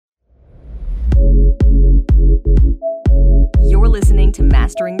to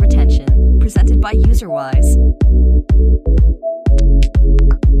Mastering Retention, presented by UserWise.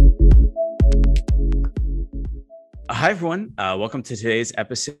 Hi, everyone. Welcome to today's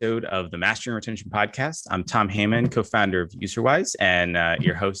episode of the Mastering Retention podcast. I'm Tom Heyman, co-founder of UserWise, and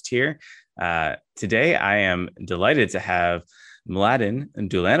your host here. Today, I am delighted to have Mladen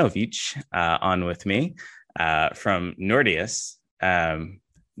Dulanovic on with me from Nordeus.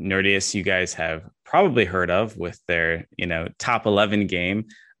 Nordeus, you guys have probably heard of with their, top 11 game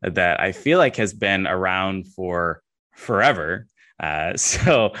that I feel like has been around for forever.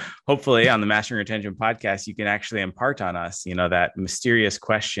 So hopefully on the Mastering Retention podcast, you can actually impart on us, that mysterious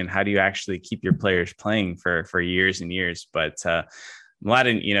question: how do you actually keep your players playing for years and years? But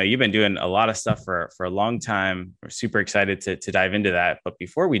Mladen, you've been doing a lot of stuff for a long time. We're super excited to dive into that. But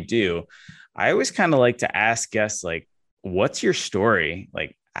before we do, I always kind of like to ask guests, what's your story?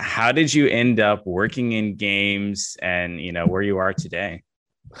 How did you end up working in games and, where you are today?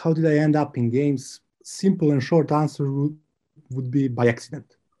 How did I end up in games? Simple and short answer would be by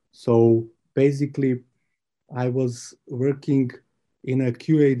accident. So basically, I was working in a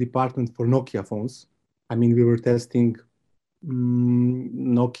QA department for Nokia phones. We were testing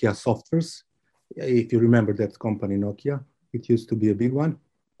Nokia softwares. If you remember that company, Nokia, it used to be a big one.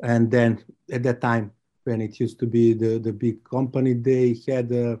 And then at that time, when it used to be the big company, they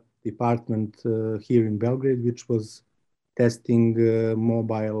had a department here in Belgrade, which was testing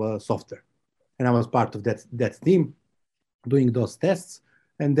mobile software. And I was part of that team doing those tests.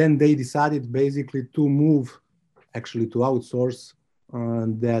 And then they decided basically to outsource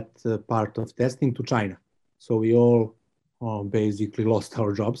that part of testing to China. So we all basically lost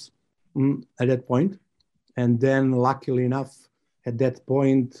our jobs at that point. And then luckily enough, at that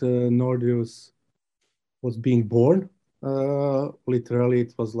point, Nordeus was being born. Literally,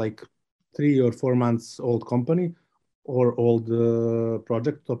 it was like 3 or 4 months old company or old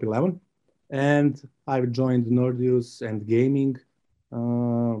project, Top 11. And I joined Nordeus and gaming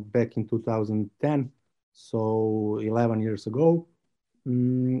back in 2010, so 11 years ago,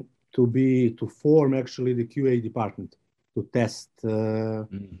 to form actually the QA department to test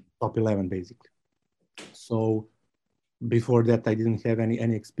Top 11 basically. So before that, I didn't have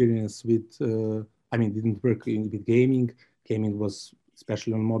any experience with. Didn't work with gaming. Gaming was,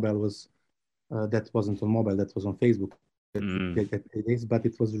 especially on mobile, that wasn't on mobile. That was on Facebook. But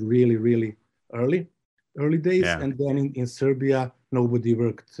it was really, really early days. Yeah. And then in Serbia, nobody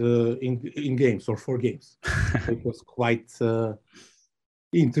worked in games or for games. So it was quite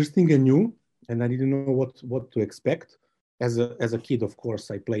interesting and new, and I didn't know what to expect. As a kid, of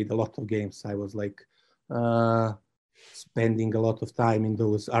course, I played a lot of games. I was spending a lot of time in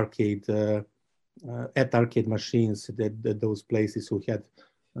those arcade machines, those places who had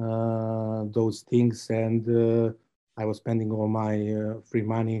those things, and I was spending all my free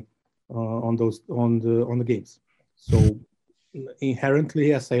money on the games. So inherently,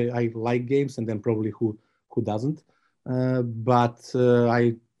 yes, I like games, and then probably who doesn't, but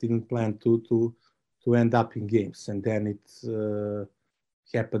I didn't plan to end up in games, and then it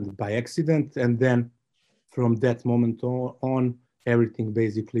happened by accident, and then from that moment on, everything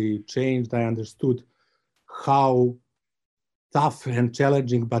basically changed. I understood how tough and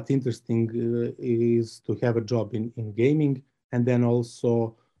challenging but interesting is to have a job in gaming, and then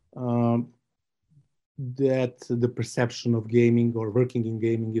also that the perception of gaming or working in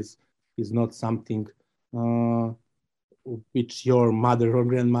gaming is not something which your mother or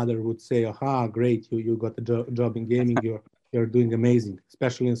grandmother would say, aha, great, you got a job in gaming, you're doing amazing,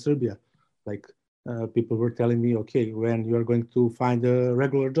 especially in Serbia. People were telling me, okay, when you're going to find a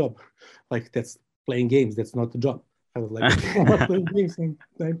regular job, that's playing games, that's not a job. I was like, okay, I'm not playing games, I'm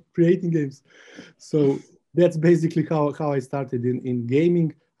creating games. So that's basically how I started in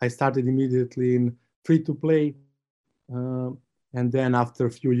gaming. I started immediately in free-to-play. And then after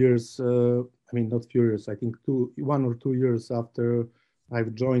a few years, not few years, I think 1 or 2 years after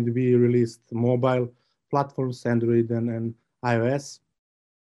I've joined, we released mobile platforms, Android and iOS.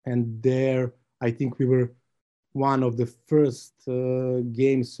 And there, I think we were one of the first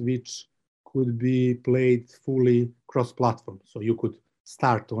games which could be played fully cross-platform. So you could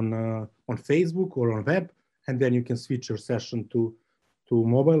start on Facebook or on web, and then you can switch your session to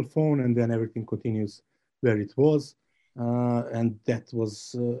mobile phone, and then everything continues where it was. And that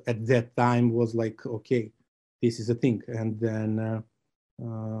was, at that time, was like, okay, this is a thing. And then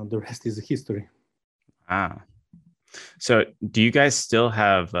the rest is history. Ah. So do you guys still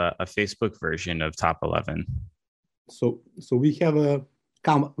have a Facebook version of Top 11? So we have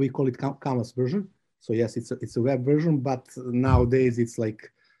we call it Canvas version. So yes, it's a web version, but nowadays it's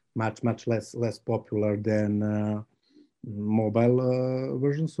much less popular than mobile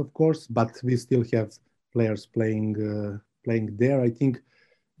versions, of course, but we still have players playing there. I think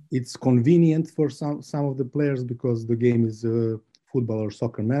it's convenient for some of the players because the game is football or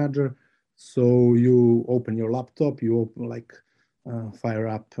soccer manager. So you open your laptop, you open fire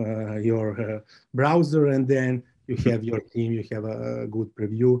up your browser, and then you have your team, you have a good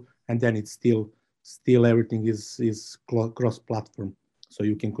preview, and then it's still everything is cross-platform, so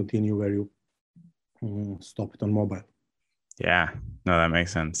you can continue where you stopped on mobile. Yeah, no, that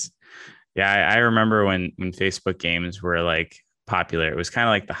makes sense. Yeah, I remember when Facebook games were like popular. It was kind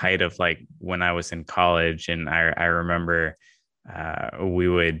of like the height of like when I was in college, and I remember we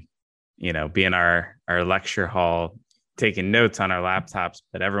would, be in our lecture hall taking notes on our laptops,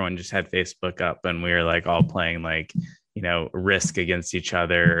 but everyone just had Facebook up, and we were like all playing like Risk against each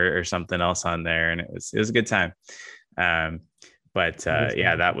other or something else on there, and it was a good time. But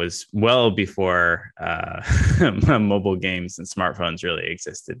yeah, that was well before mobile games and smartphones really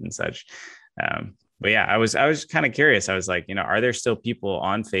existed and such. But yeah, I was kind of curious. I was like, are there still people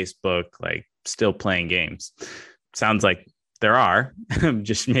on Facebook like still playing games? Sounds like there are,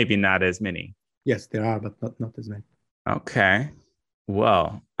 just maybe not as many. Yes, there are, but not as many. Okay.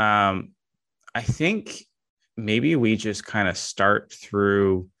 Well, I think maybe we just kind of start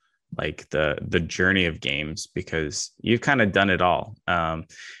through like the journey of games, because you've kind of done it all.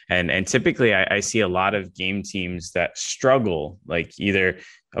 And typically I see a lot of game teams that struggle, like either,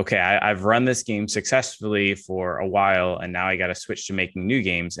 okay, I've run this game successfully for a while, and now I got to switch to making new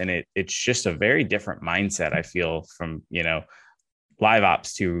games. And it's just a very different mindset, I feel, from, live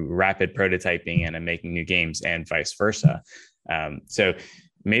ops to rapid prototyping and making new games, and vice versa. So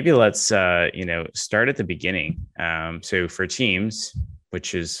maybe let's, start at the beginning. So for teams,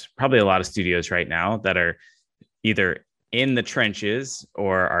 which is probably a lot of studios right now that are either in the trenches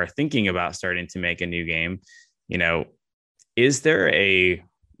or are thinking about starting to make a new game, is there a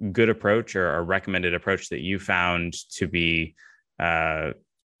good approach or a recommended approach that you found to be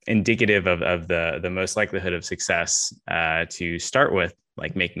indicative of the most likelihood of success to start with,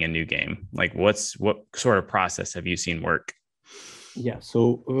 like making a new game? Like what sort of process have you seen work? Yeah,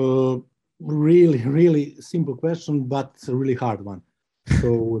 so really, really simple question, but a really hard one.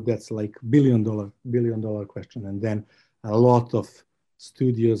 So that's like billion dollar question. And then a lot of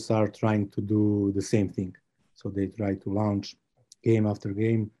studios are trying to do the same thing. So they try to launch game after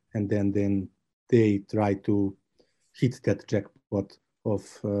game, and then they try to hit that jackpot of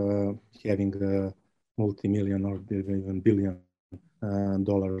having a multi-million or even billion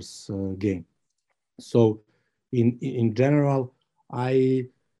dollars game. So in general, I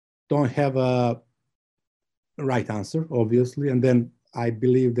don't have a right answer, obviously, and then I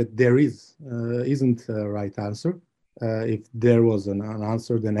believe that there isn't a right answer. If there was an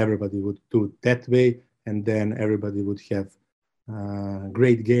answer, then everybody would do it that way, and then everybody would have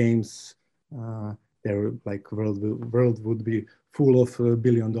great games. There, like world would be full of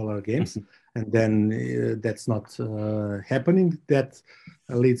billion-dollar games, and then that's not happening. That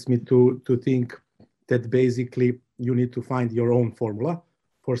leads me to think that basically you need to find your own formula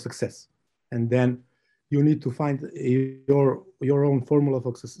for success, and then you need to find your own formula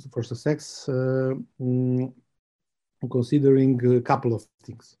for success, considering a couple of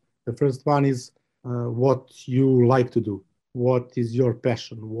things. The first one is what you like to do, what is your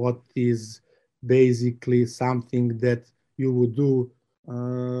passion, what is basically something that you would do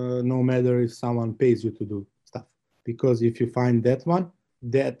no matter if someone pays you to do stuff. Because if you find that one,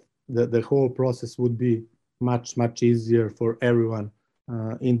 that the whole process would be much easier for everyone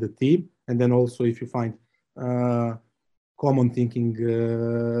in the team. And then also if you find common thinking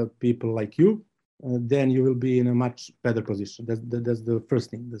people like you, then you will be in a much better position. That's the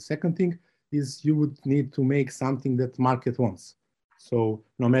first thing. The second thing is you would need to make something that market wants. So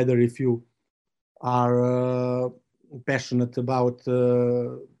no matter if you are passionate about,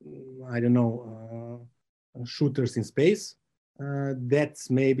 I don't know, shooters in space, that's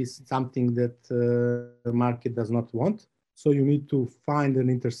maybe something that the market does not want. So you need to find an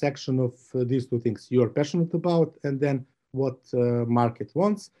intersection of these two things you are passionate about, and then what market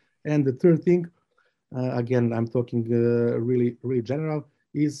wants. And the third thing, again, I'm talking really general,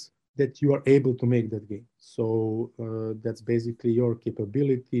 is that you are able to make that game. So that's basically your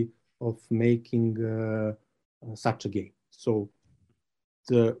capability of making such a game. So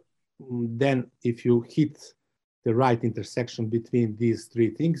then if you hit the right intersection between these three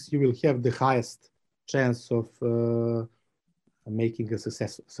things, you will have the highest chance of making a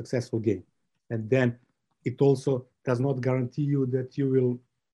successful game. And then it also does not guarantee you that you will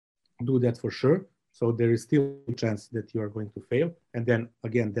do that for sure. So there is still a chance that you are going to fail. And then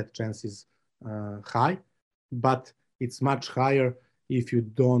again, that chance is high. But it's much higher if you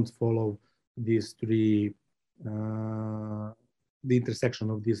don't follow these three, the intersection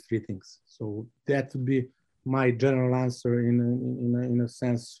of these three things. So that would be my general answer in a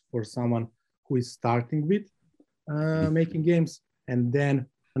sense for someone who is starting with making games. And then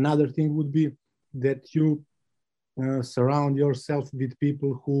another thing would be that you surround yourself with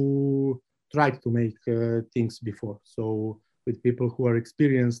people who tried to make things before. So with people who are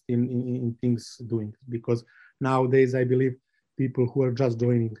experienced in things doing, because nowadays I believe people who are just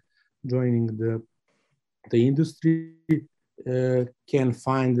joining the industry can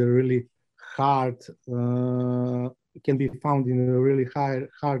find a really hard, can be found in a really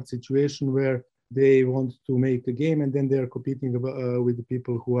hard situation where they want to make a game and then they're competing with the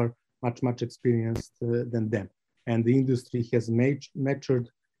people who are much experienced than them. And the industry has matured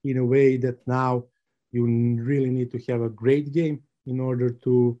in a way that now you really need to have a great game in order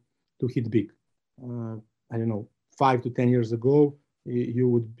to hit big. I don't know, 5 to 10 years ago, you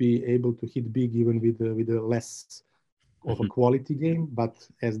would be able to hit big even with a less of a quality game. But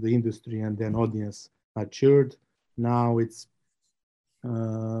as the industry and then audience matured, now it's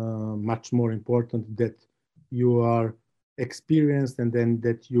much more important that you are experienced and then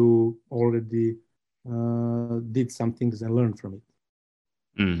that you already did some things and learned from it.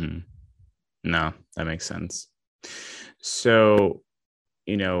 Mm-hmm. No, that makes sense. So,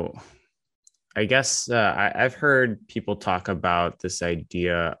 I guess I've heard people talk about this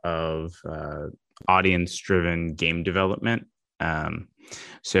idea of audience-driven game development.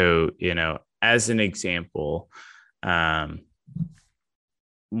 So, as an example,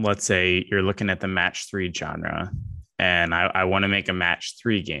 let's say you're looking at the match 3 genre, and I want to make a match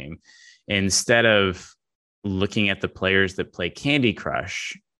 3 game. Instead of looking at the players that play Candy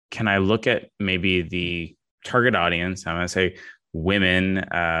Crush, can I look at maybe the target audience? I'm going to say women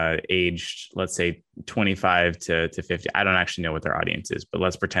aged, let's say 25 to 50. I don't actually know what their audience is, but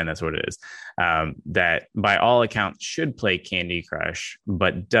let's pretend that's what it is. That by all accounts should play Candy Crush,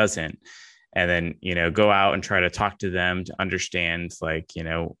 but doesn't. And then, go out and try to talk to them to understand,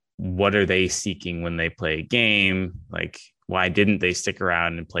 what are they seeking when they play a game? Like, why didn't they stick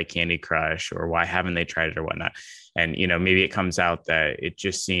around and play Candy Crush, or why haven't they tried it or whatnot? And, maybe it comes out that it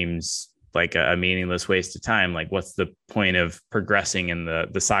just seems like a meaningless waste of time. Like, what's the point of progressing in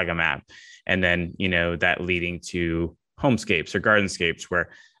the saga map? And then, that leading to homescapes or gardenscapes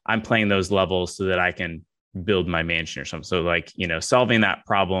where I'm playing those levels so that I can build my mansion or something. So solving that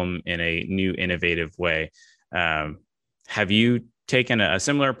problem in a new, innovative way. Have you taken a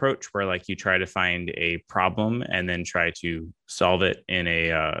similar approach where you try to find a problem and then try to solve it in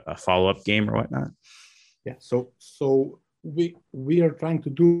a follow-up game or whatnot? Yeah. So we are trying to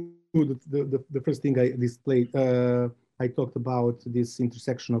do the first thing I displayed. I talked about this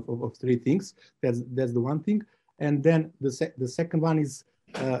intersection of three things. That's the one thing. And then the second one is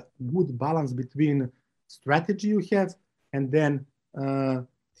good balance between strategy you have and then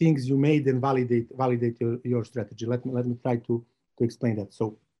things you made and validate your strategy. Let me try to explain that.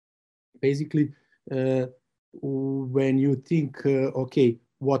 So basically, when you think, okay,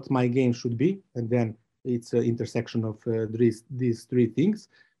 what my game should be, and then it's an intersection of these three things,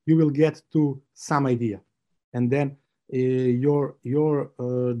 you will get to some idea. And then your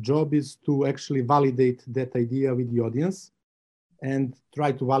job is to actually validate that idea with the audience and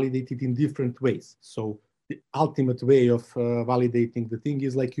try to validate it in different ways. So the ultimate way of validating the thing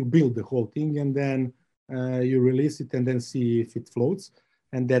is you build the whole thing and then you release it and then see if it floats.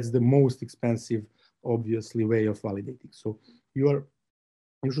 And that's the most expensive, obviously, way of validating. So you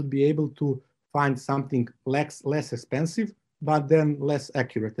should be able to find something less expensive, but then less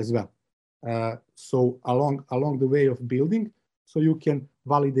accurate as well. So along the way of building, so you can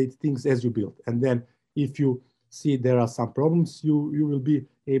validate things as you build. And then if you see there are some problems, you will be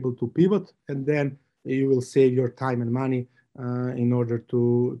able to pivot, and then you will save your time and money in order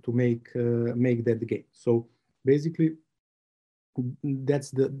to make that game. So basically,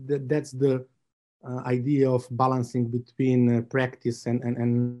 that's the idea of balancing between practice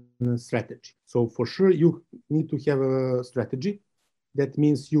and strategy. So for sure, you need to have a strategy. That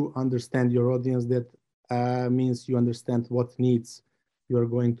means you understand your audience. That means you understand what needs you are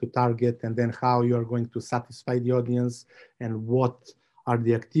going to target, and then how you are going to satisfy the audience, and what are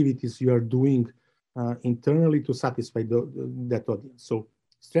the activities you are doing internally to satisfy that audience. So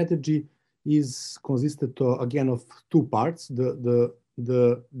strategy is consisted again of two parts: the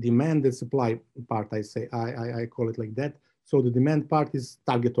demand and supply part. I call it like that. So the demand part is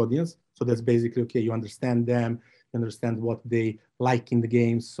target audience. So that's basically, okay, you understand them, you understand what they like in the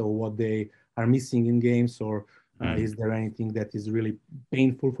games, so what they are missing in games, or is there anything that is really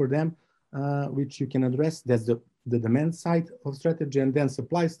painful for them, which you can address. That's the the demand side of strategy, and then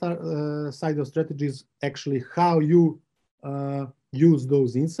supply side of strategy is actually how you use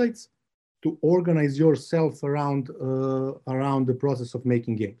those insights to organize yourself around the process of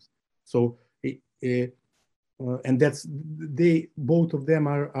making games. So, and that's both of them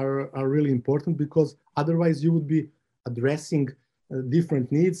are really important, because otherwise you would be addressing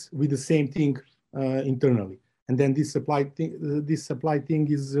different needs with the same thing internally. And then this supply thing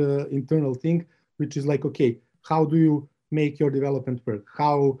is internal thing, which is like, okay, how do you make your development work?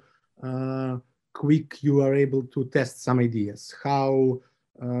 How quick you are able to test some ideas? How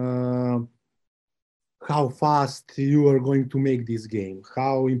fast you are going to make this game?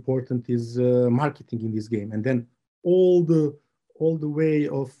 How important is marketing in this game? And then all the way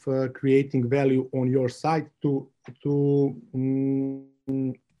of creating value on your side to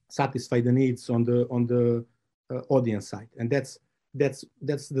satisfy the needs on the audience side. And that's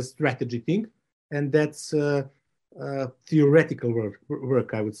the strategy thing, and that's theoretical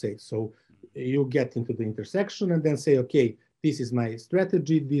work, I would say. So you get into the intersection and then say, okay, this is my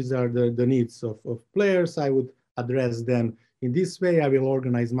strategy. These are the needs of players. I would address them in this way. I will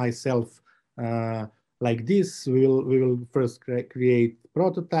organize myself like this. We will first create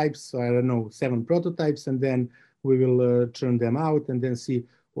prototypes. I don't know, 7 prototypes, and then we will churn them out and then see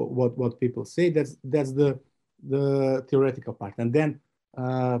what people say. That's the theoretical part. And then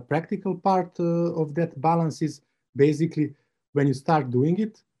practical part of that balance is basically when you start doing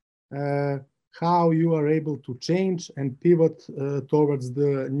it, how you are able to change and pivot towards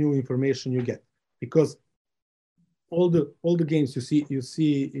the new information you get. Because all the games you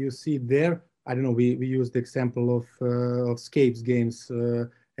see there, I don't know, we use the example of Scapes games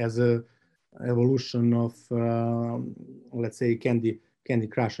as a evolution of let's say Candy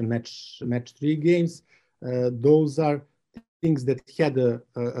Crush and Match 3 games. Those are things that had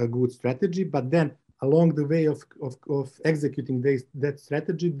a good strategy, but then along the way of executing that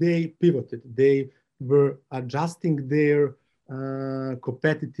strategy, they pivoted. They were adjusting their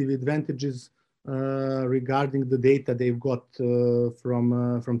competitive advantages regarding the data they've got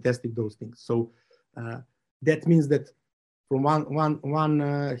from testing those things. So that means that from one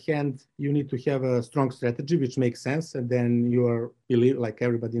hand, you need to have a strong strategy, which makes sense, and then you believe, like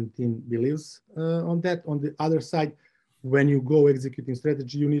everybody in the team believes on that. On the other side, when you go executing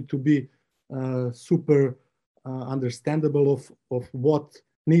strategy, you need to be super understandable of what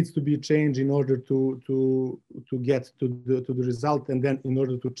needs to be changed in order to get to the result, and then in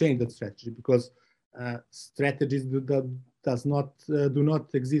order to change that strategy, because strategies do not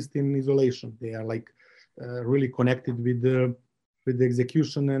exist in isolation. They are like really connected with the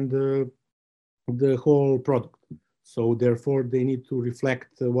execution and the whole product. So therefore, they need to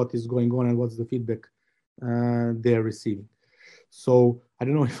reflect what is going on and what's the feedback they're receiving. So I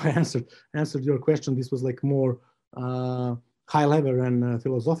don't know if I answered your question. This was like more high level and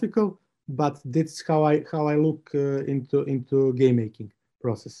philosophical, but that's how I look into game making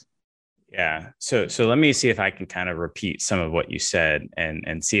process. Yeah. So let me see if I can kind of repeat some of what you said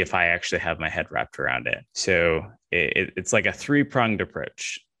and see if I actually have my head wrapped around it. So it's like a 3-pronged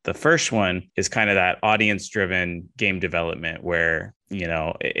approach. The first one is kind of that audience-driven game development where, you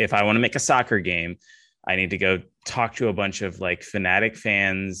know, if I want to make a soccer game, I need to go talk to a bunch of like fanatic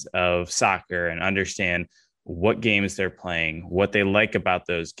fans of soccer and understand what games they're playing, what they like about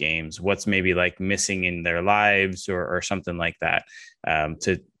those games, what's maybe like missing in their lives or something like that,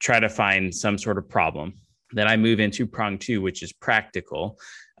 to try to find some sort of problem. Then I move into prong 2, which is practical,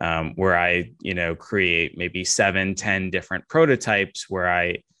 where I, create maybe 7-10 different prototypes where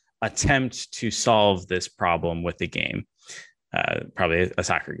I attempt to solve this problem with the game. Probably a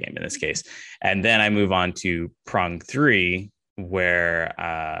soccer game in this case. And then I move on to prong 3, where,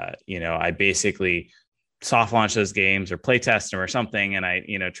 I basically soft launch those games or play test them or something. And I,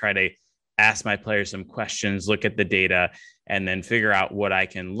 try to ask my players some questions, look at the data, and then figure out what I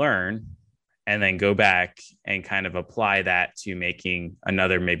can learn, and then go back and kind of apply that to making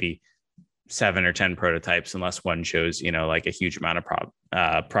another maybe 7 or 10 prototypes, unless one shows, like a huge amount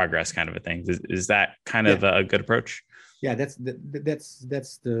of progress kind of a thing. Is that kind of a good approach? Yeah, that's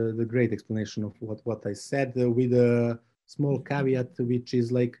the great explanation of what I said, with a small caveat, which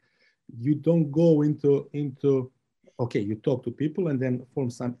is like, you don't go into okay, you talk to people and then form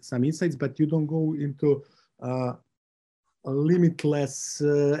some insights, but you don't go into a limitless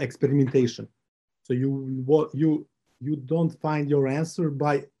experimentation. So you don't find your answer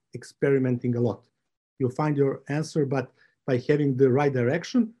by experimenting a lot. You find your answer but by having the right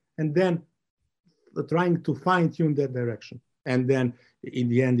direction, and then trying to fine-tune that direction. And then in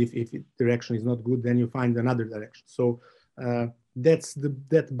the end, if direction is not good, then you find another direction. So that's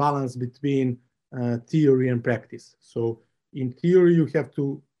that balance between theory and practice. So in theory, you have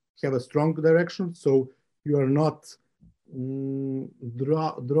to have a strong direction. So you are not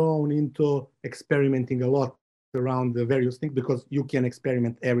drawn into experimenting a lot around the various things, because you can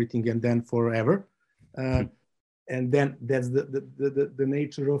experiment everything and then forever. And then that's the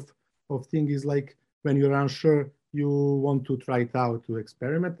nature of thing is like when you're unsure, you want to try it out to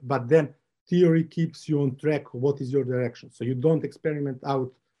experiment, but then theory keeps you on track. What is your direction? So you don't experiment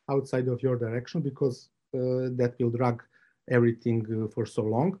outside of your direction, because that will drag everything for so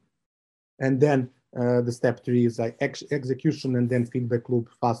long. And then the step 3 is like execution, and then feedback loop,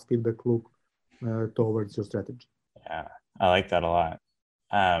 fast feedback loop towards your strategy. Yeah, I like that a lot.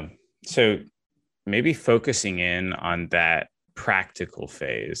 So maybe focusing in on that practical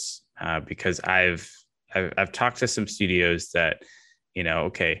phase, because I've talked to some studios that,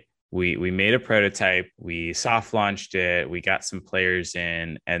 okay, we made a prototype, we soft launched it, we got some players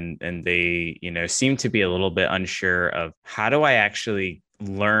in, and they, seem to be a little bit unsure of, how do I actually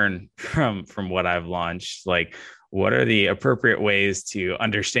learn from what I've launched? Like, what are the appropriate ways to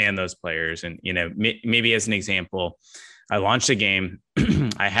understand those players? And, maybe as an example, I launched a game.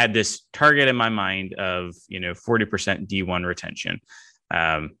 I had this target in my mind of, 40% D1 retention.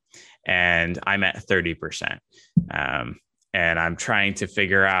 And I'm at 30%. And I'm trying to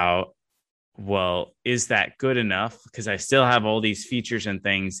figure out, well, is that good enough? Because I still have all these features and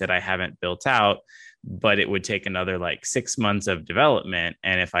things that I haven't built out, but it would take another like 6 months of development.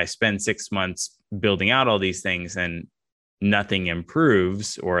 And if I spend 6 months building out all these things and nothing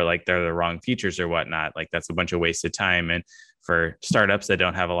improves, or like they're the wrong features or whatnot, like that's a bunch of wasted time. And for startups that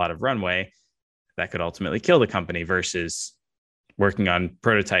don't have a lot of runway, that could ultimately kill the company, versus working on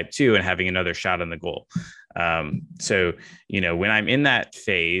prototype 2 and having another shot on the goal. So, when I'm in that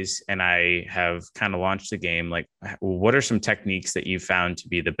phase and I have kind of launched the game, like, what are some techniques that you found to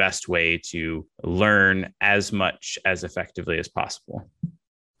be the best way to learn as much as effectively as possible?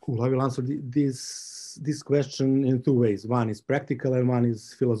 Cool. I will answer this question in 2 ways. One is practical and one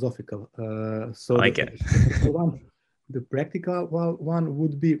is philosophical. So I like it. The practical one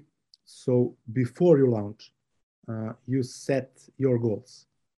would be, so before you launch, you set your goals.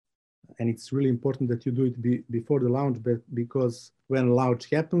 And it's really important that you do it before the launch, because when launch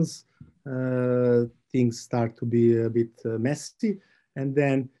happens, things start to be a bit messy, and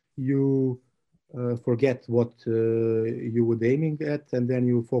then you forget what you were aiming at, and then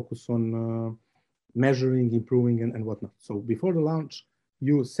you focus on measuring, improving, and whatnot. So before the launch,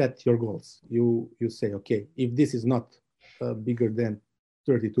 you set your goals. You say, okay, if this is not bigger than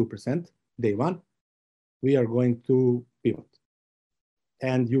 32% day 1, we are going to pivot.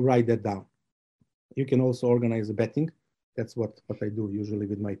 And you write that down. You can also organize a betting. That's what I do usually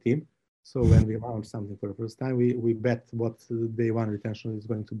with my team. So when we launch something for the first time, we bet what the day 1 retention is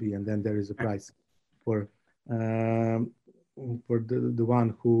going to be, and then there is a prize for the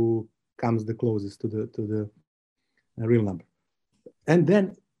one who comes the closest to the real number. And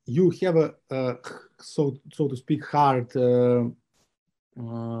then you have a so to speak hard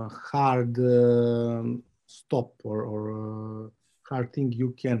stop or hard thing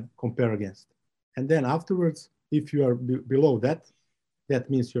you can compare against. And then afterwards, if you are below that, that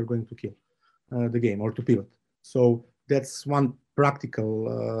means you're going to kill the game or to pivot. So that's one practical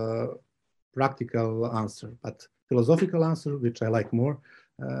answer. But philosophical answer, which I like more,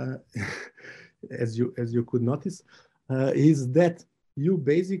 as you could notice, is that you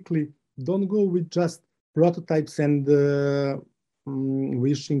basically don't go with just prototypes and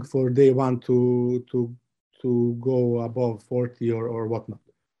wishing for day 1 to go above 40 or whatnot.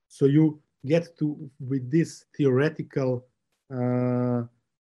 So you get to, with this theoretical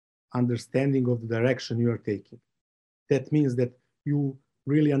understanding of the direction you are taking. That means that you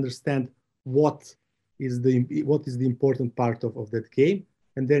really understand what is the important part of that game,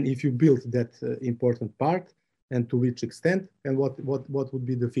 and then if you build that important part, and to which extent, and what would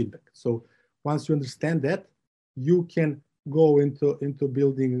be the feedback. So once you understand that, you can go into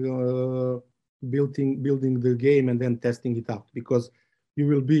building the game and then testing it out, because you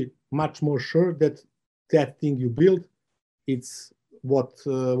will be much more sure that that thing you build, it's what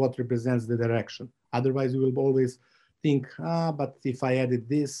represents the direction. Otherwise, you will always think, but if I added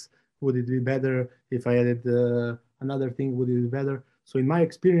this, would it be better? If I added another thing, would it be better? So in my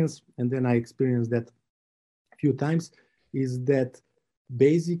experience, and then I experienced that a few times, is that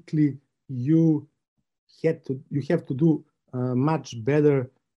basically you have to do a much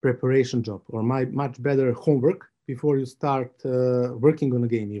better preparation job, or much better homework before you start working on a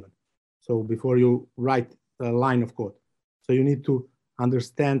game even. So before you write a line of code. So you need to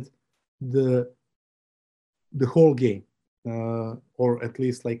understand the whole game. or at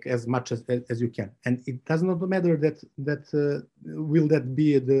least like as much as you can. And it does not matter that will that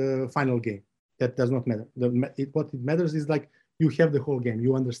be the final game. That does not matter. What it matters is like you have the whole game,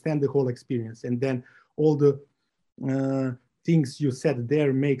 you understand the whole experience, and then all the things you said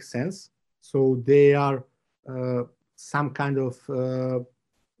there make sense. So they are some kind of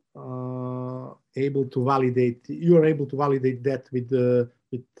able to validate. You are able to validate that with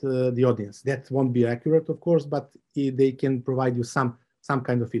the audience. That won't be accurate, of course, but they can provide you some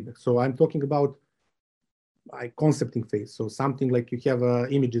kind of feedback. So I'm talking about concepting phase. So something like you have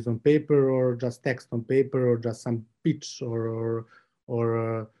images on paper, or just text on paper, or just some pitch, or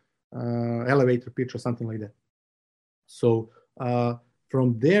elevator pitch, or something like that. So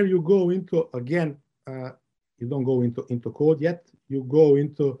from there you go into, again, you don't go into code yet. You go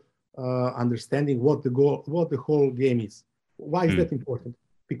into understanding what the whole game is. Why is that important?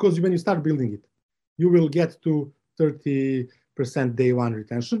 Because when you start building it, you will get to 30% day one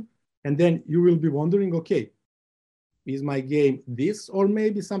retention, and then you will be wondering, okay, is my game this, or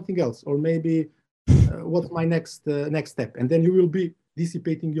maybe something else, or maybe what's my next step? And then you will be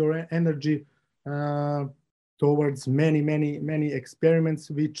dissipating your energy towards many experiments,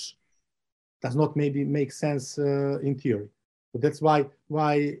 which does not maybe make sense in theory. So that's why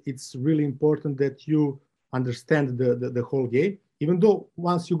it's really important that you understand the whole game. Even though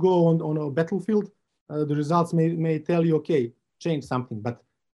once you go on a battlefield, the results may tell you, okay, change something, but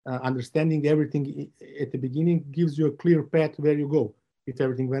understanding everything at the beginning gives you a clear path where you go if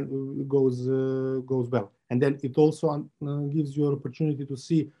everything goes well. And then it also gives you an opportunity to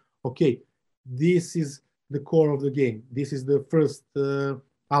see, okay, this is the core of the game. This is the first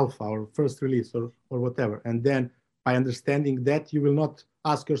alpha or first release or whatever. And then by understanding that, you will not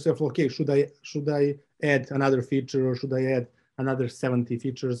ask yourself, okay, should I add another feature, or should I add another 70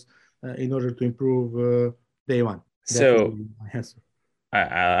 features in order to improve day one? So my answer.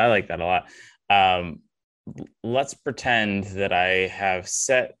 I like that a lot. Let's pretend that I have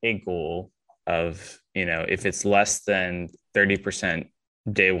set a goal of, if it's less than 30%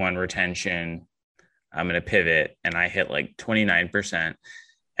 day one retention, I'm going to pivot, and I hit like 29%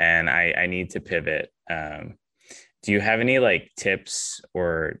 and I need to pivot. Do you have any like tips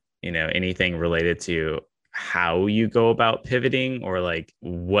or, anything related to how you go about pivoting, or like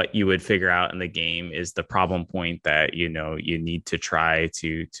what you would figure out in the game is the problem point that, you need to try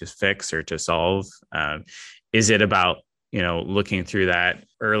to fix or to solve? Is it about, looking through that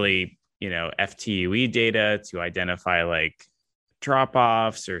early, FTUE data to identify like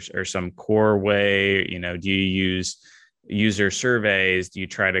drop-offs or some core way? Do you use user surveys? Do you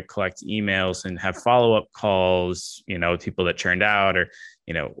try to collect emails and have follow-up calls, people that churned out, or,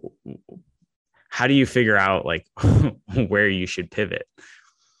 how do you figure out like where you should pivot?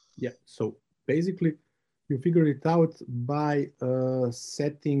 Yeah, so basically you figure it out by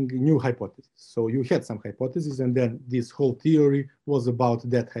setting new hypotheses. So you had some hypotheses, and then this whole theory was about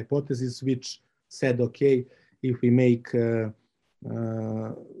that hypothesis, which said, okay, if we make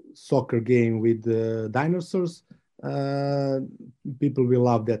soccer game with dinosaurs, people will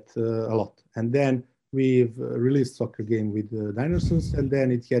love that a lot. And then we've released soccer game with dinosaurs, and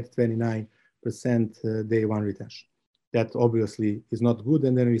then it had 29% day one retention. That obviously is not good.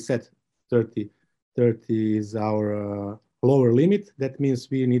 And then we set 30 is our lower limit. That means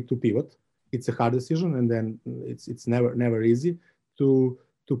we need to pivot. It's a hard decision, and then it's never easy to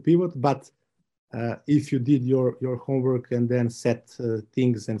pivot. But if you did your homework and then set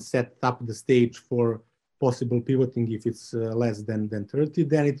things and set up the stage for possible pivoting, if it's less than 30,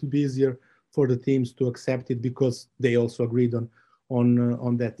 then it will be easier for the teams to accept it, because they also agreed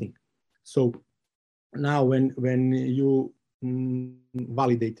on that thing. So now when you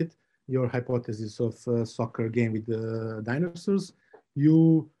validated your hypothesis of soccer game with the dinosaurs,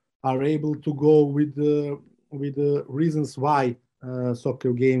 you are able to go with the reasons why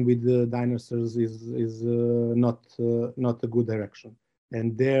soccer game with the dinosaurs is not a good direction.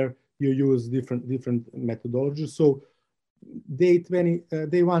 And there you use different methodologies. So day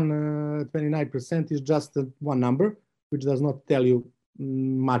one 29% is just one number, which does not tell you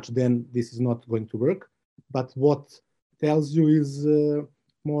much. Then this is not going to work. But what tells you is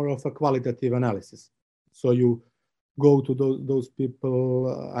more of a qualitative analysis. So you go to those people.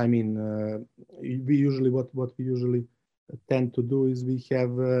 We usually what we usually tend to do is we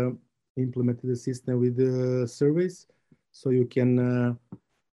have implemented a system with surveys, so you can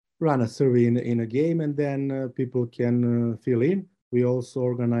run a survey in a game, and then people can fill in. We also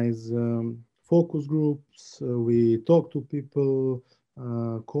organize focus groups. We talk to people,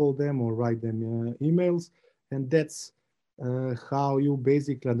 call them or write them emails, and that's how you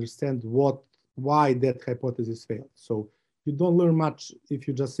basically understand why that hypothesis failed. So you don't learn much if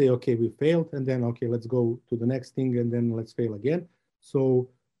you just say, okay, we failed, and then, okay, let's go to the next thing, and then let's fail again. So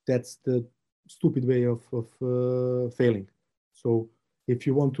that's the stupid way of failing. So if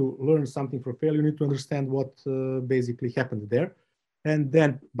you want to learn something from failure, you need to understand what basically happened there. And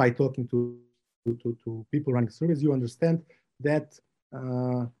then by talking to people running surveys, you understand that,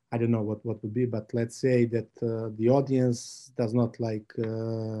 I don't know what would be, but let's say that the audience does not like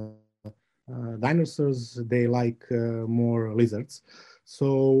dinosaurs, they like more lizards.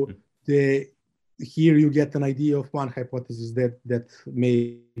 So here you get an idea of one hypothesis that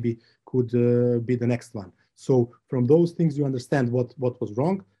maybe could be the next one. So from those things, you understand what was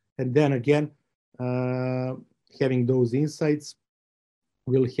wrong. And then again, having those insights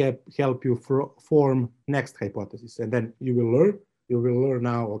will help you form next hypothesis. And then you will learn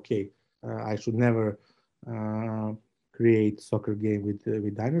now, okay, I should never create soccer game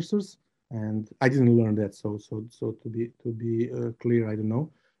with dinosaurs. And I didn't learn that. So to be clear, I don't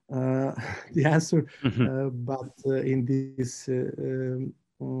know the answer. But in this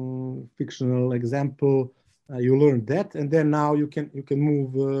fictional example, you learn that, and then now you can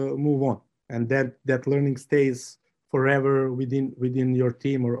move on, and that learning stays forever within your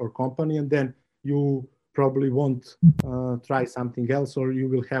team or company, and then you probably won't try something else, or you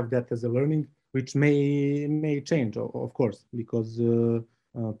will have that as a learning, which may change, of course, because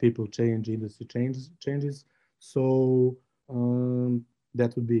people change, industry changes. So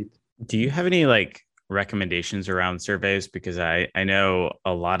that would be it. Do you have any like recommendations around surveys? Because I know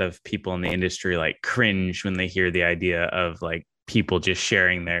a lot of people in the industry like cringe when they hear the idea of like people just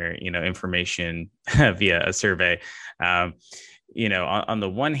sharing their, information via a survey. On the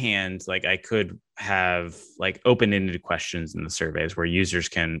one hand, like I could have like open-ended questions in the surveys where users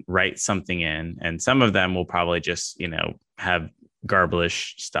can write something in, and some of them will probably just, have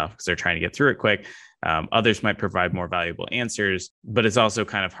garblish stuff because they're trying to get through it quick. Others might provide more valuable answers, but it's also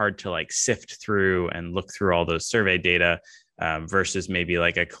kind of hard to like sift through and look through all those survey data versus maybe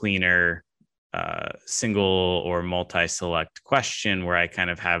like a cleaner single or multi-select question where I kind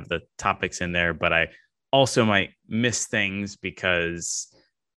of have the topics in there, but I also might miss things because,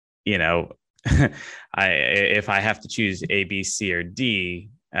 if I have to choose A, B, C, or D,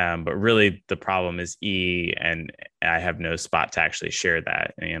 but really the problem is E, and I have no spot to actually share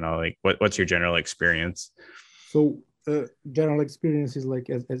that. Like what's your general experience? So general experience is like,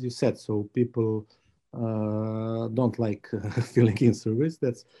 as you said, so people don't like filling in surveys.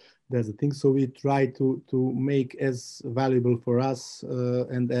 That's the thing. So we try to make as valuable for us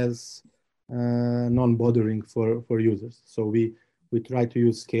and as non-bothering for users. So we try to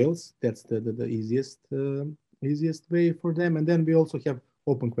use scales. That's the easiest way for them. And then we also have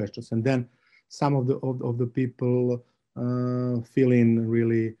open questions. And then some of the people fill in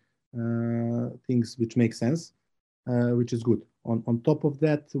really things which make sense, which is good. On top of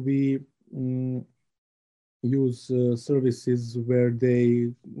that, we use services where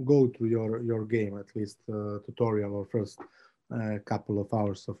they go to your game, at least tutorial or first couple of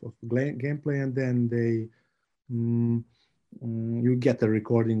hours of gameplay, and then they you get a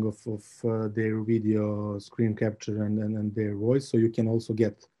recording of their video, screen capture, and their voice, so you can also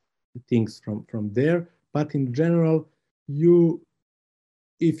get things from there. But in general,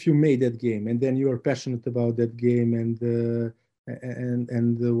 if you made that game and then you are passionate about that game, and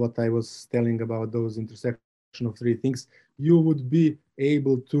what I was telling about those intersection of three things, you would be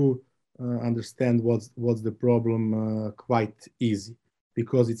able to understand what's the problem quite easy,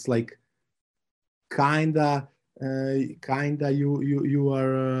 because it's like kinda you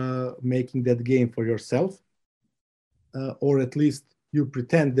are making that game for yourself, or at least you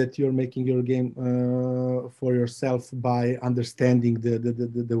pretend that you're making your game for yourself by understanding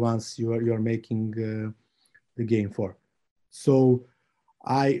the ones you're making the game for. So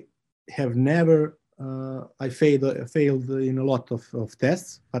I have never I failed in a lot of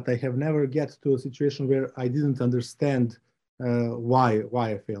tests, but I have never get to a situation where I didn't understand why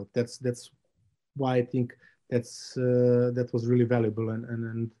I failed. That's why I think that was really valuable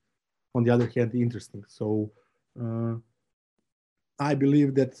and on the other hand interesting. So I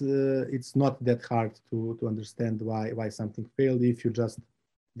believe that it's not that hard to understand why something failed if you just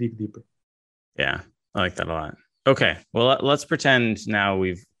dig deeper. Yeah, I like that a lot. Okay, well, let's pretend now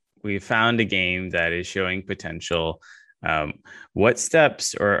we've found a game that is showing potential. What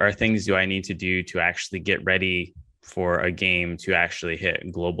steps or things do I need to do to actually get ready for a game to actually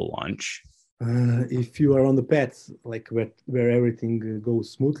hit global launch? If you are on the path, like where everything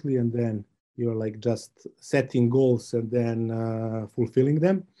goes smoothly, and then you're like just setting goals and then fulfilling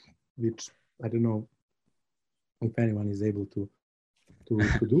them, which I don't know if anyone is able to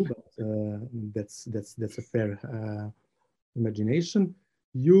do, but that's a fair imagination.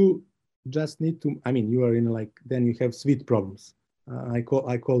 You just need to, I mean, you are in like, then you have sweet problems. I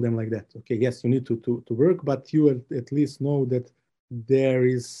call them like that. Okay, yes, you need to work, but you at least know that there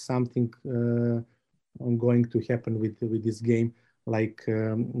is something going to happen with this game, like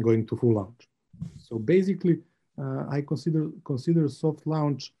going to full launch. So basically, I consider soft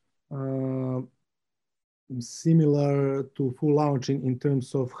launch similar to full launch in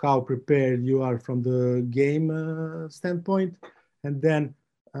terms of how prepared you are from the game standpoint, and then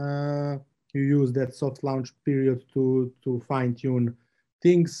you use that soft launch period to fine tune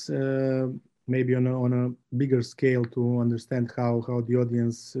things, maybe on a bigger scale, to understand how the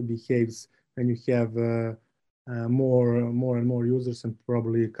audience behaves when you have more and more users and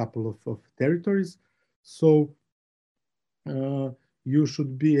probably a couple of territories. So you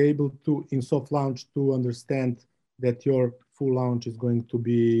should be able to, in soft launch, to understand that your full launch is going to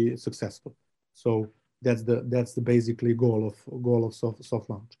be successful. So that's the basically goal of soft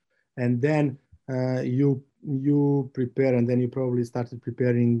launch. And then you prepare, and then you probably started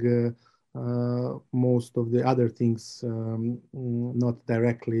preparing most of the other things, not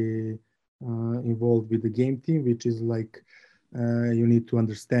directly involved with the game team, which is like you need to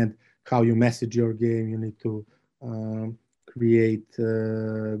understand how you message your game. You need to create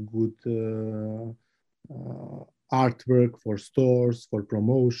good artwork for stores, for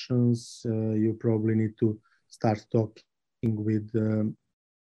promotions. You probably need to start talking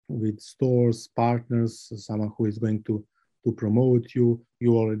with stores, partners, someone who is going to promote you.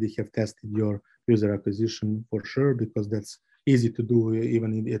 You already have tested your user acquisition for sure, because that's easy to do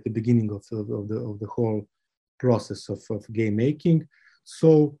even at the beginning of the whole process of game making.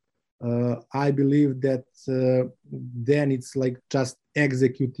 So I believe that then it's like just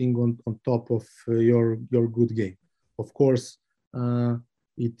executing on top of your good game. Of course,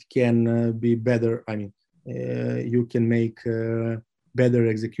 it can be better. I mean, you can make better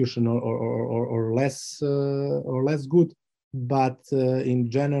execution or less good, but in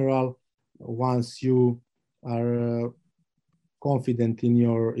general, once you are confident in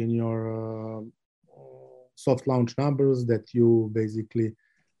your soft launch numbers, that you basically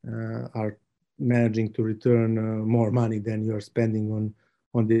are managing to return more money than you are spending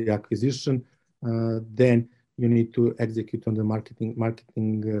on the acquisition, then you need to execute on the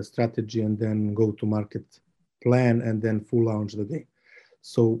marketing strategy, and then go to market plan, and then full launch the game.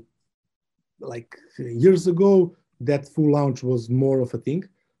 So like years ago, that full launch was more of a thing,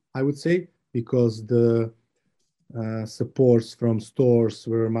 I would say, because the supports from stores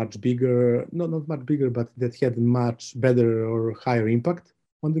were much bigger, not much bigger, but that had much better or higher impact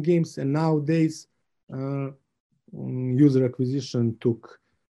on the games. And nowadays, user acquisition took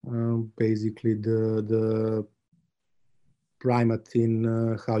basically the primate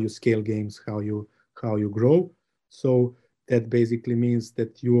in how you scale games, how you grow. So that basically means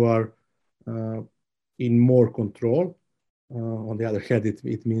that you are in more control. On the other hand,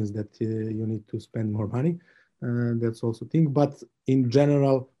 it means that you need to spend more money. That's also a thing. But in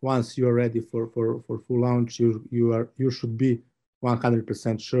general, once you are ready for full launch, you should be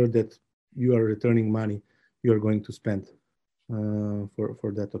 100% sure that you are returning money you are going to spend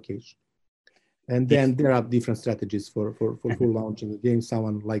for that occasion. And then there are different strategies for full launching the game.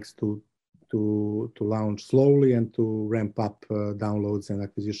 Someone likes to launch slowly and to ramp up downloads and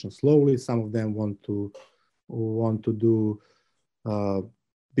acquisition slowly. Some of them want to do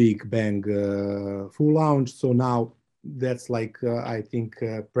big bang full launch. So now that's like I think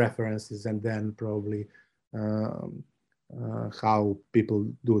preferences, and then probably how people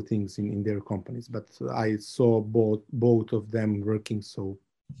do things in their companies. But I saw both of them working. So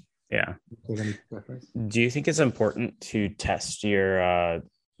yeah. Do you think it's important to test your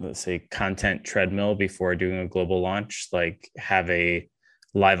let's say content treadmill before doing a global launch? Like have a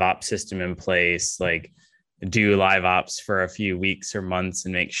live ops system in place, like do live ops for a few weeks or months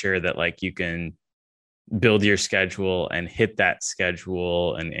and make sure that like you can build your schedule and hit that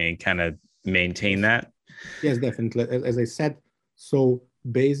schedule and kind of maintain that? Yes, definitely. As I said, so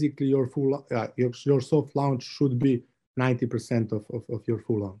basically your your soft launch should be 90% of your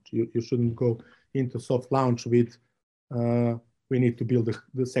full launch. You shouldn't go into soft launch with we need to build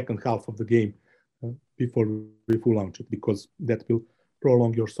the second half of the game before we full launch it, because that will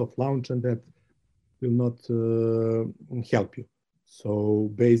prolong your soft launch and that will not help you.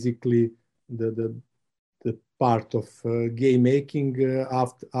 So basically the part of game making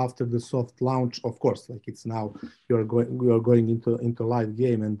after the soft launch, of course, like it's now we are going into live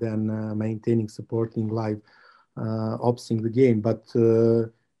game, and then maintaining, supporting live opsing the game. But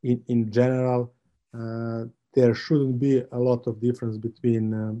in general, there shouldn't be a lot of difference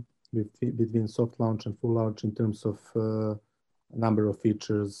between between soft launch and full launch in terms of number of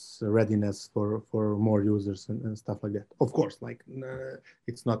features, readiness for more users and stuff like that. Of course, like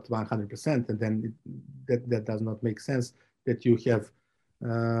it's not 100%, and then that does not make sense that you have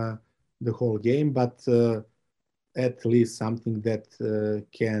the whole game, but at least something that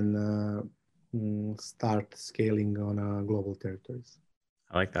can start scaling on global territories.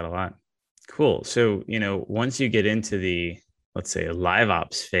 I like that a lot. Cool. So, once you get into the, let's say, live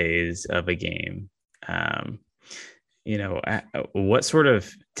ops phase of a game, what sort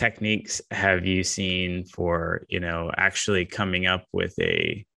of techniques have you seen for, actually coming up with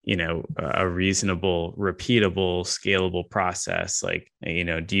a reasonable, repeatable, scalable process? Like,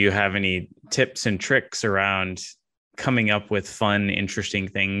 do you have any tips and tricks around coming up with fun, interesting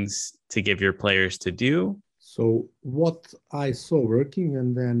things to give your players to do? So what I saw working,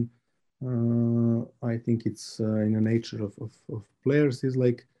 and then I think it's in the nature of players, is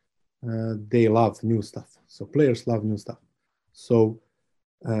like they love new stuff. So players love new stuff. So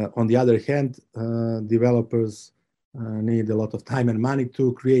on the other hand, developers need a lot of time and money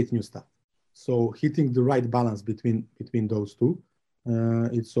to create new stuff. So hitting the right balance between those two,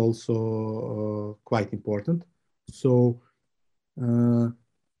 it's also quite important. So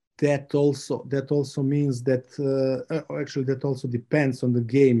that also means that actually that also depends on the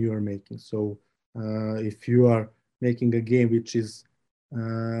game you are making. So if you are making a game which is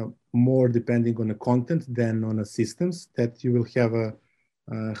more depending on the content than on the systems, that you will have a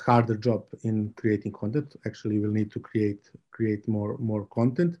harder job in creating content. Actually, you will need to create more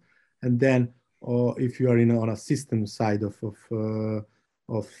content. And then if you are on a system side of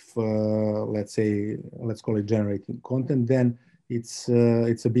let's call it generating content, then it's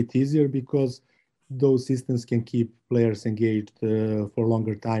a bit easier because those systems can keep players engaged for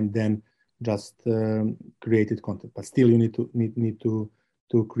longer time than just created content. But still, you need to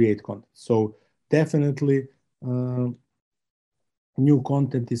create content. So definitely, new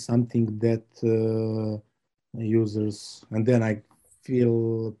content is something that users, and then I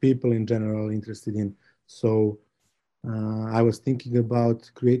feel people in general interested in. So I was thinking about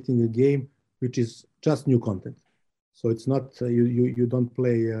creating a game which is just new content. So it's not you don't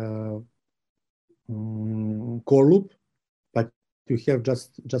play core loop, but you have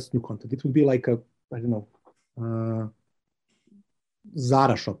just new content. It would be like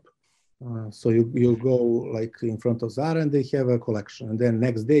Zara shop. So you go like in front of Zara and they have a collection, and then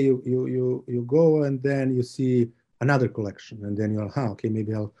next day you go and then you see another collection, and then you're okay,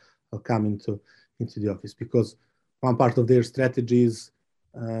 maybe I'll come into the office, because one part of their strategy is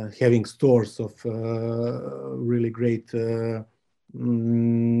having stores of really great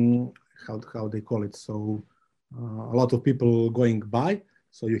how they call it. So a lot of people going by.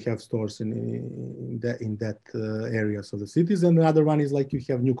 So you have stores in that areas of the cities, and the other one is like you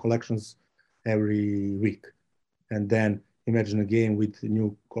have new collections every week, and then imagine a game with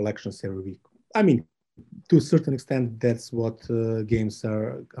new collections every week. I mean, to a certain extent, that's what games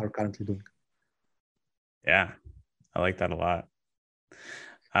are currently doing. Yeah, I like that a lot.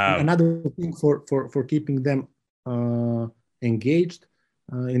 Another thing for keeping them engaged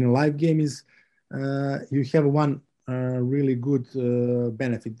in a live game is you have one really good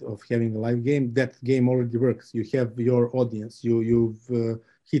benefit of having a live game. That game already works. You have your audience. You've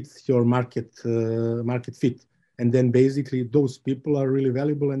hit your market fit, and then basically those people are really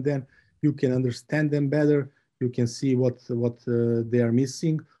valuable, and then you can understand them better. You can see what they are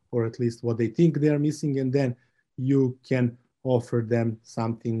missing, or at least what they think they are missing, and then you can offer them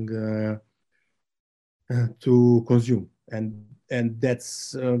something to consume, and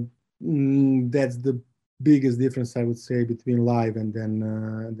that's the biggest difference, I would say, between live and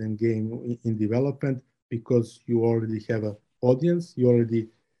then game in development, because you already have an audience. You already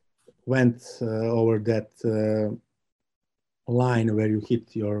went over that line where you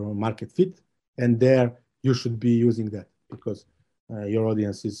hit your market fit, and there you should be using that, because your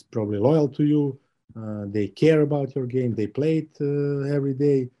audience is probably loyal to you. They care about your game. They play it every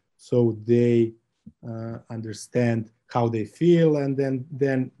day, so they understand how they feel, and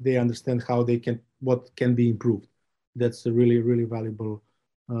then they understand what can be improved. That's a really, really valuable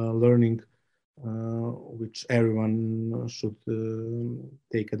learning, which everyone should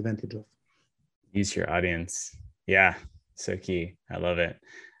take advantage of. Use your audience. Yeah, so key. I love it.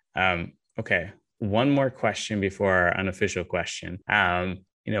 Okay, one more question before our unofficial question.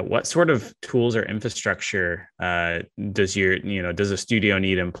 What sort of tools or infrastructure does a studio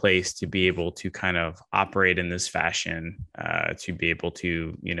need in place to be able to kind of operate in this fashion, to be able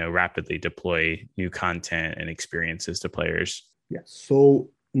to, rapidly deploy new content and experiences to players? Yeah. So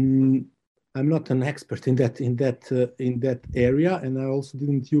I'm not an expert in that area, and I also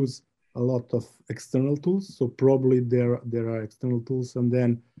didn't use a lot of external tools. So probably there are external tools, and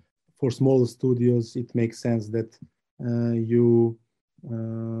then for small studios, it makes sense that you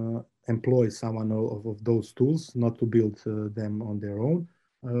employ someone of those tools, not to build them on their own.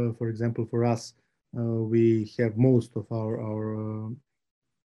 For example, for us, we have most of our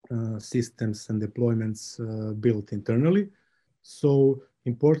systems and deployments built internally. So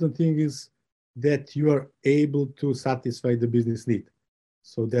important thing is that you are able to satisfy the business need.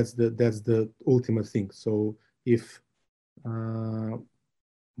 So that's the ultimate thing. So if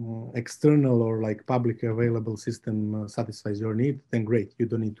external or like publicly available system satisfies your need, then great, you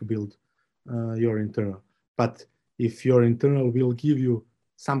don't need to build your internal. But if your internal will give you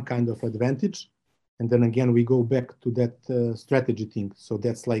some kind of advantage, and then again we go back to that strategy thing. So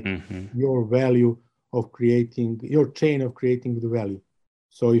that's like your value of creating, your chain of creating the value.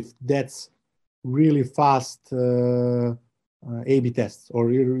 So if that's really fast A/B tests,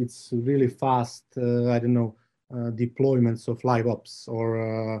 or it's really fast, I don't know, deployments of live ops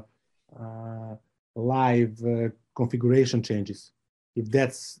or live configuration changes. If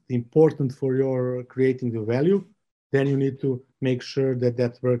that's important for your creating the value, then you need to make sure that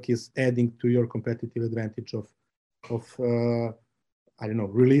that work is adding to your competitive advantage of I don't know,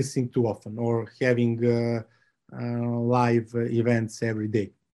 releasing too often or having live events every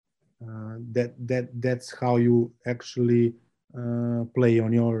day. That's how you actually play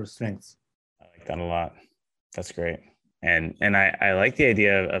on your strengths. I like that a lot. That's great. And I like the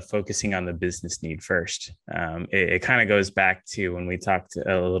idea of focusing on the business need first. It kind of goes back to when we talked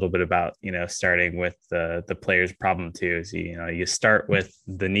a little bit about, starting with the player's problem too. So, you start with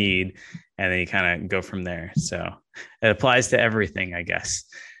the need and then you kind of go from there. So it applies to everything, I guess.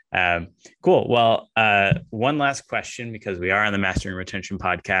 Cool. Well, one last question, because we are on the Mastering Retention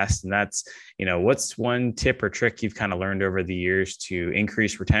podcast, and that's, what's one tip or trick you've kind of learned over the years to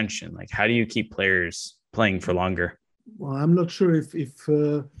increase retention? Like, how do you keep players playing for longer? Well, I'm not sure if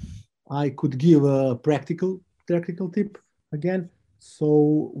I could give a practical tip again.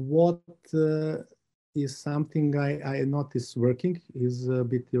 So what is something I notice working is a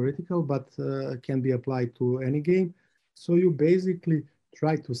bit theoretical, but can be applied to any game. So you basically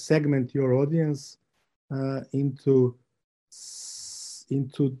try to segment your audience into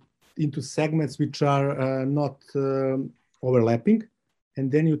segments which are not overlapping, and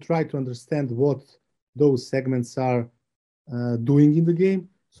then you try to understand what those segments are doing in the game.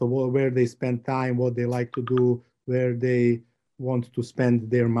 So where they spend time, what they like to do, where they want to spend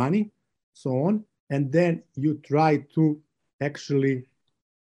their money, so on. And then you try to actually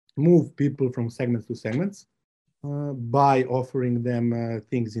move people from segments to segments by offering them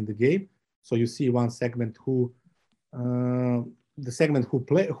things in the game. So you see one segment the segment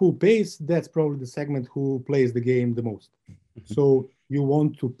who pays, that's probably the segment who plays the game the most. So you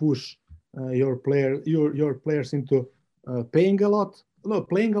want to push your players into playing a lot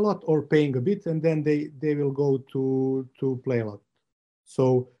or paying a bit, and then they will go to play a lot.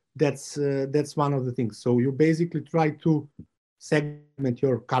 So that's one of the things. So you basically try to segment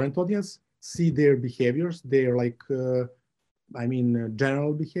your current audience, see their behaviors, their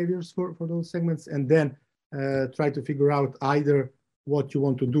general behaviors for those segments, and then try to figure out either what you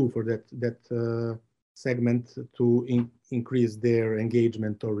want to do for that segment to increase their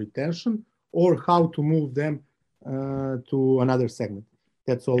engagement or retention, or how to move them to another segment.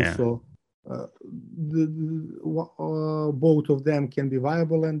 That's also both of them can be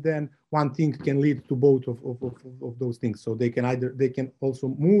viable, and then one thing can lead to both of those things. So they can also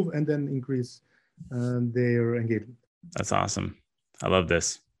move and then increase their engagement. That's awesome. I love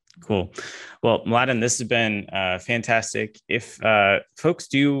this. Cool. Well, Mladen, this has been fantastic. If folks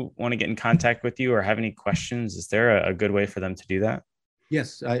do want to get in contact with you or have any questions, is there a good way for them to do that?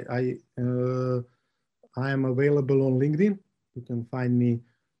 Yes, I am available on LinkedIn. You can find me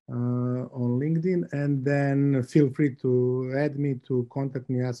on LinkedIn, and then feel free to add me, to contact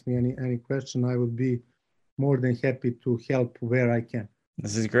me, ask me any question. I would be more than happy to help where I can.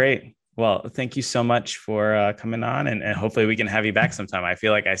 This is great. Well, thank you so much for coming on, and hopefully we can have you back sometime. I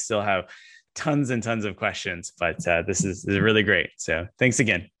feel like I still have tons and tons of questions, but this is really great. So thanks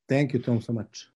again. Thank you, Tom, so much.